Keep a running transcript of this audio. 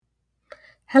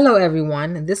Hello,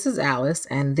 everyone. This is Alice,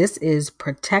 and this is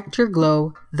Protect Your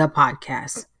Glow, the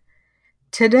podcast.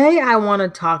 Today, I want to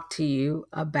talk to you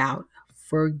about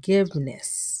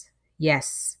forgiveness.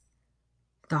 Yes,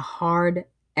 the hard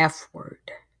F word.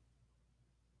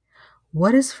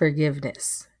 What is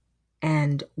forgiveness,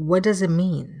 and what does it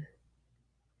mean?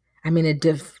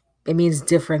 It means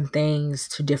different things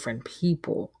to different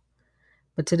people.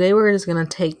 But today, we're just going to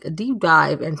take a deep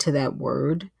dive into that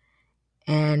word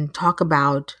and talk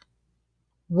about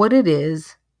what it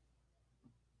is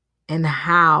and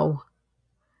how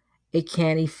it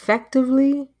can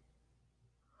effectively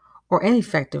or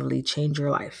ineffectively change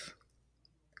your life.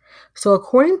 So,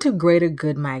 according to Greater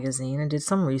Good magazine, I did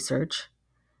some research.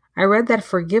 I read that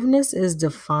forgiveness is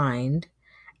defined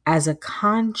as a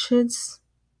conscious,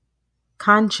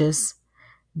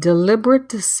 deliberate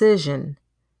decision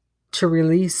to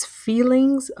release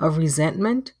feelings of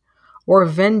resentment or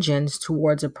vengeance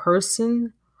towards a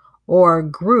person or a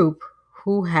group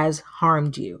who has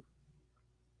harmed you.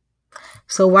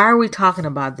 So, why are we talking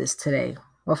about this today?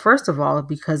 Well, first of all,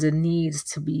 because it needs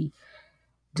to be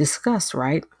discussed,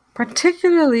 right?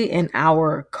 Particularly in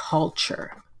our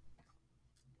culture.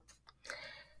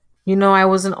 I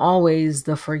wasn't always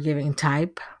the forgiving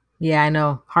type. Yeah, I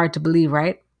know. Hard to believe,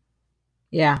 right?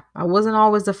 Yeah, I wasn't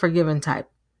always the forgiving type.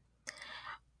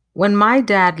 When my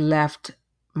dad left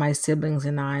my siblings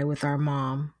and I with our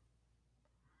mom,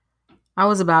 I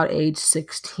was about age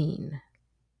 16.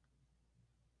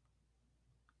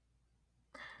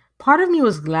 Part of me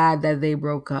was glad that they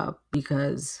broke up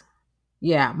because,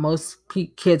 yeah, most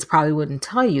kids probably wouldn't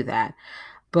tell you that.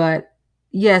 But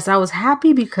yes, I was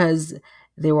happy because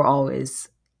they were always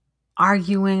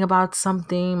arguing about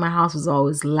something. My house was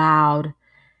always loud,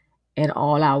 and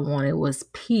all I wanted was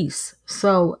peace.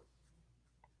 So,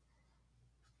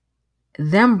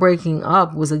 them breaking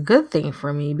up was a good thing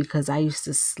for me because I used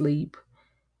to sleep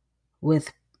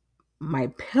with my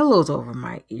pillows over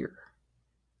my ear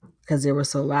because they were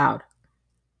so loud.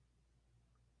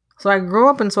 So, I grew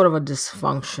up in sort of a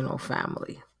dysfunctional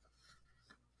family.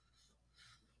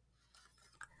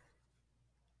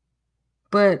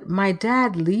 But my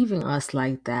dad leaving us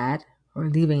like that, or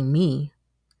leaving me,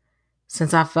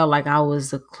 since I felt like I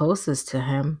was the closest to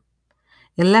him,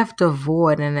 it left a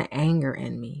void and an anger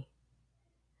in me.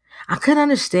 I couldn't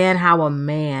understand how a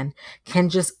man can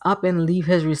just up and leave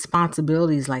his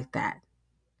responsibilities like that.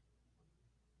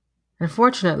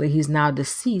 Unfortunately, he's now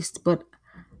deceased, but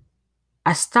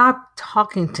I stopped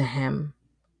talking to him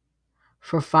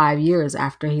for 5 years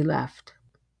after he left.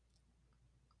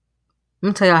 Let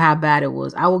me tell you how bad it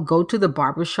was. I would go to the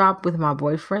barber shop with my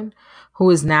boyfriend,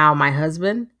 who is now my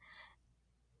husband,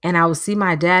 and I would see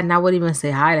my dad and I wouldn't even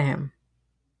say hi to him.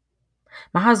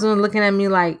 My husband was looking at me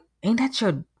like, "Ain't that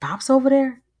your pops over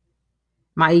there?"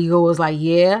 My ego was like,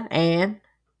 "Yeah," and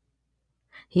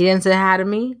he didn't say hi to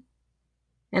me,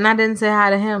 and I didn't say hi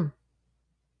to him.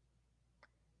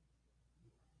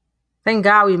 Thank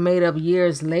God we made up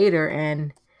years later,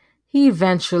 and he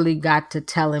eventually got to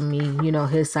telling me,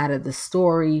 his side of the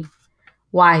story,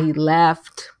 why he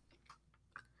left.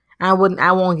 I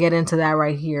won't get into that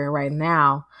right here, right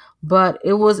now, but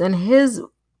it was in his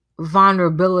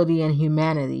vulnerability and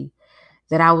humanity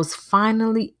that I was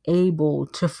finally able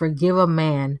to forgive a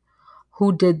man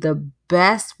who did the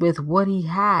best with what he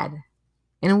had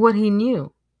and what he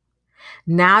knew.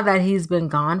 Now that he's been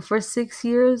gone for 6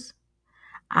 years,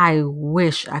 I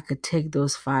wish I could take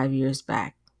those 5 years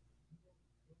back.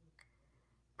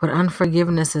 But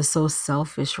unforgiveness is so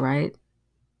selfish, right?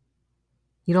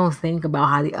 You don't think about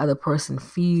how the other person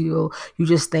feel. You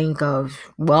just think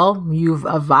of, well, you've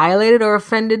violated or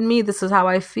offended me. This is how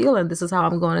I feel, and this is how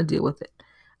I'm going to deal with it.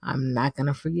 I'm not going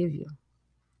to forgive you.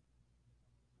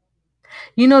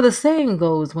 The saying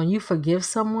goes, when you forgive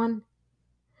someone,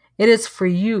 it is for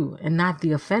you and not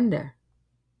the offender.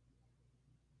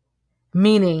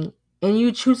 Meaning, in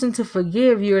you choosing to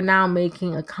forgive, you're now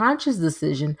making a conscious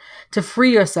decision to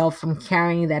free yourself from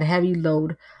carrying that heavy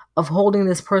load of holding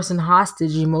this person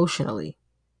hostage emotionally.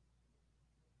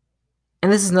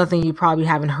 And this is nothing you probably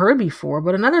haven't heard before,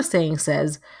 but another saying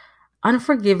says,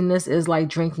 unforgiveness is like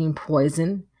drinking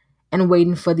poison and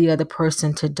waiting for the other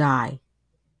person to die.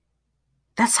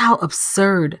 That's how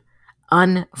absurd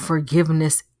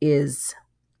unforgiveness is.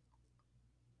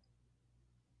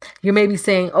 You may be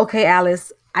saying, okay,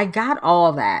 Alice, I got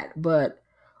all that, but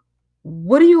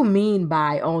what do you mean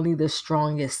by only the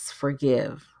strongest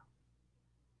forgive?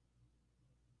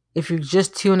 If you're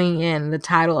just tuning in, the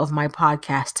title of my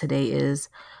podcast today is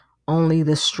Only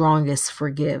the Strongest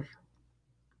Forgive.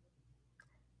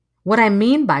 What I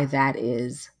mean by that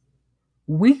is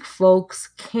weak folks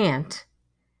can't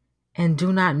and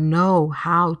do not know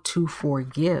how to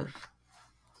forgive.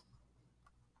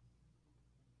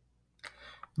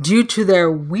 Due to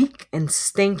their weak and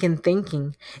stinking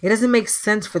thinking, it doesn't make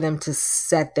sense for them to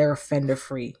set their offender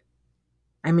free.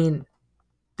 I mean,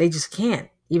 they just can't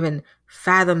even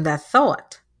fathom that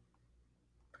thought.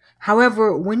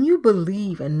 However, when you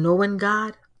believe and know in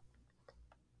God,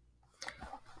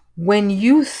 when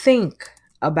you think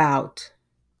about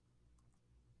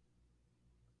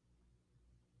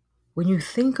when you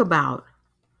think about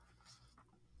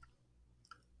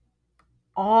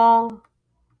all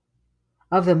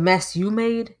of the mess you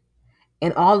made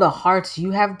and all the hearts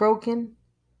you have broken,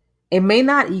 it may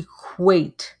not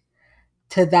equate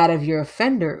to that of your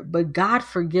offender, but God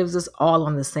forgives us all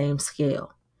on the same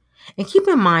scale. And keep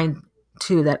in mind,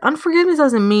 too, that unforgiveness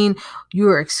doesn't mean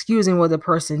you're excusing what the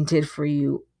person did for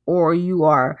you or you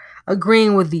are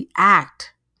agreeing with the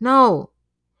act. No,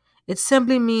 it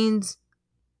simply means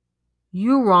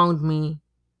you wronged me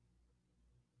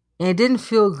and it didn't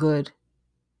feel good.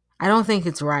 I don't think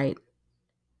it's right.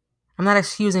 I'm not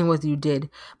excusing what you did,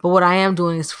 but what I am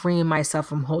doing is freeing myself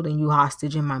from holding you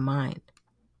hostage in my mind.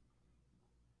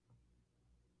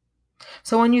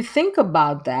 So when you think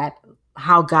about that,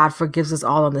 how God forgives us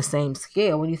all on the same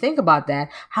scale, when you think about that,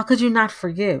 how could you not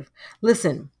forgive?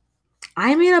 Listen,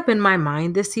 I made up in my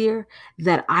mind this year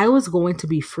that I was going to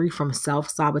be free from self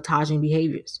sabotaging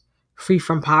behaviors, free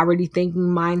from poverty thinking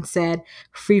mindset,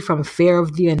 free from fear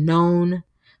of the unknown,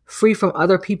 free from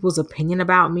other people's opinion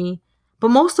about me. But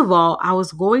most of all, I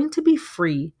was going to be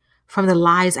free from the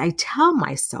lies I tell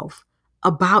myself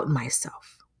about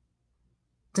myself.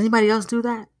 Does anybody else do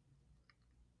that?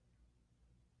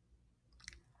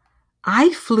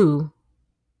 I flew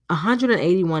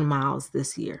 181 miles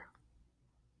this year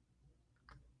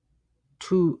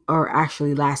or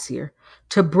actually last year,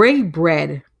 to break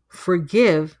bread,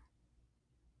 forgive,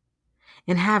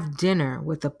 and have dinner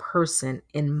with a person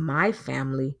in my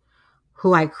family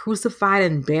who I crucified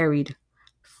and buried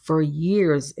for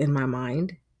years in my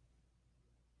mind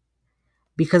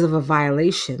because of a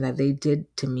violation that they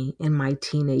did to me in my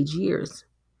teenage years.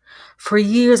 For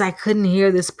years, I couldn't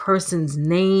hear this person's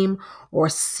name or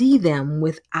see them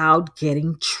without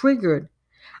getting triggered.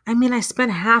 I mean, I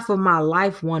spent half of my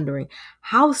life wondering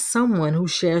how someone who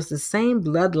shares the same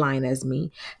bloodline as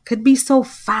me could be so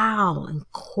foul and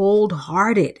cold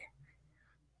hearted.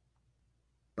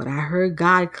 But I heard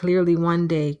God clearly one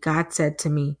day. God said to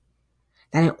me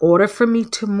that in order for me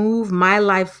to move my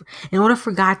life, in order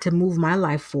for God to move my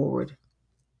life forward,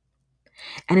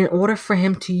 and in order for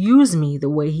Him to use me the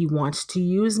way He wants to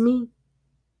use me,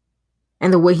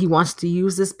 and the way He wants to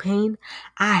use this pain,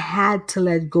 I had to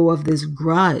let go of this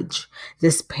grudge,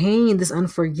 this pain, this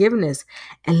unforgiveness.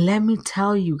 And let me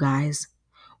tell you guys,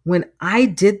 when I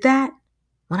did that,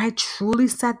 when I truly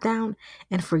sat down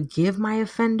and forgive my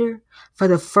offender for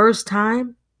the first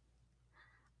time,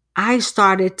 I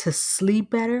started to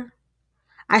sleep better.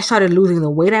 I started losing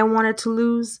the weight I wanted to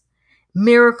lose.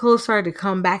 Miracles started to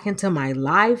come back into my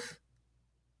life.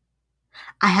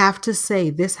 I have to say,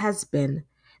 this has been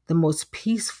the most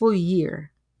peaceful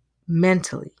year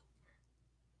mentally,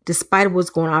 despite what's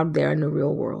going on out there in the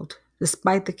real world,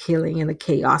 despite the killing and the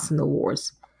chaos and the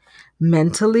wars.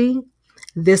 Mentally,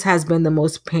 this has been the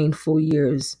most painful.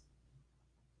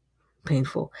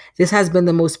 This has been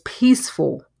the most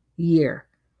peaceful year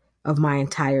of my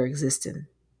entire existence.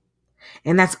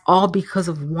 And that's all because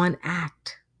of one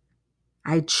act.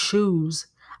 I chose,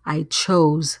 I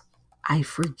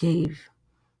forgave.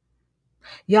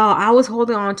 Y'all, I was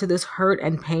holding on to this hurt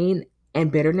and pain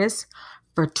and bitterness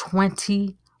for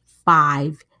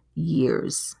 25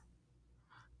 years.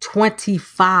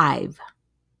 25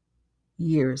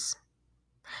 years.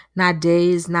 Not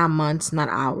days, not months, not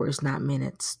hours, not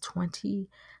minutes.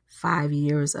 25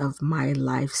 years of my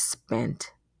life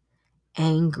spent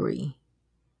angry,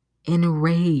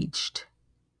 enraged,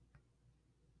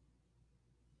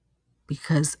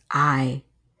 because I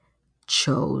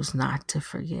chose not to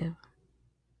forgive.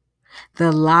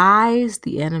 The lies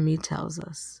the enemy tells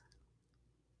us,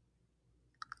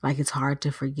 like it's hard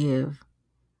to forgive.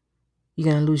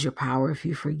 You're going to lose your power if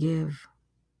you forgive.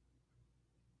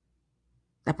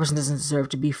 That person doesn't deserve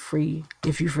to be free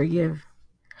if you forgive.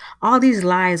 All these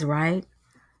lies, right,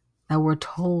 that we're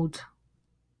told.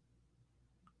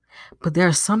 But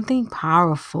there's something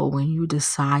powerful when you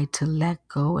decide to let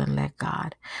go and let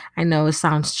God. I know it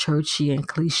sounds churchy and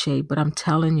cliche, but I'm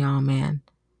telling y'all, man,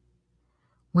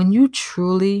 when you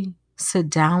truly sit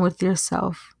down with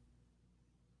yourself,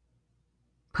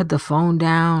 put the phone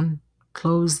down,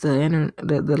 close the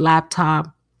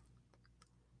laptop,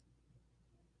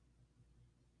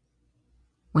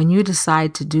 when you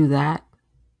decide to do that,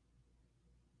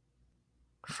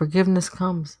 forgiveness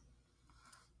comes.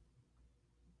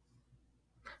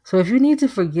 So if you need to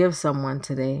forgive someone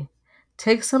today,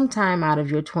 take some time out of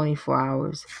your 24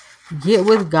 hours, get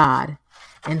with God,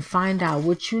 and find out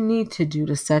what you need to do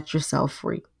to set yourself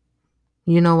free.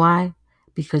 You know why?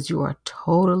 Because you are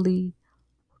totally,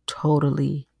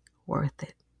 totally worth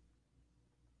it.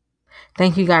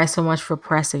 Thank you guys so much for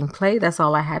pressing play. That's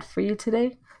all I had for you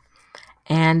today.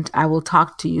 And I will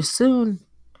talk to you soon.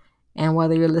 And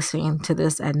whether you're listening to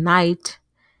this at night,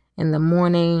 in the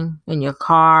morning, in your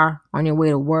car, on your way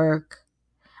to work,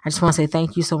 I just want to say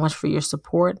thank you so much for your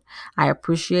support. I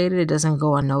appreciate it. It doesn't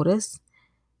go unnoticed.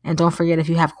 And don't forget, if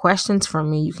you have questions for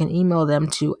me, you can email them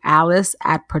to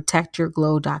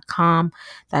alice@protectyourglow.com.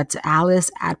 That's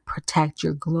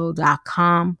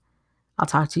alice@protectyourglow.com. I'll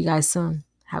talk to you guys soon.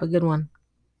 Have a good one.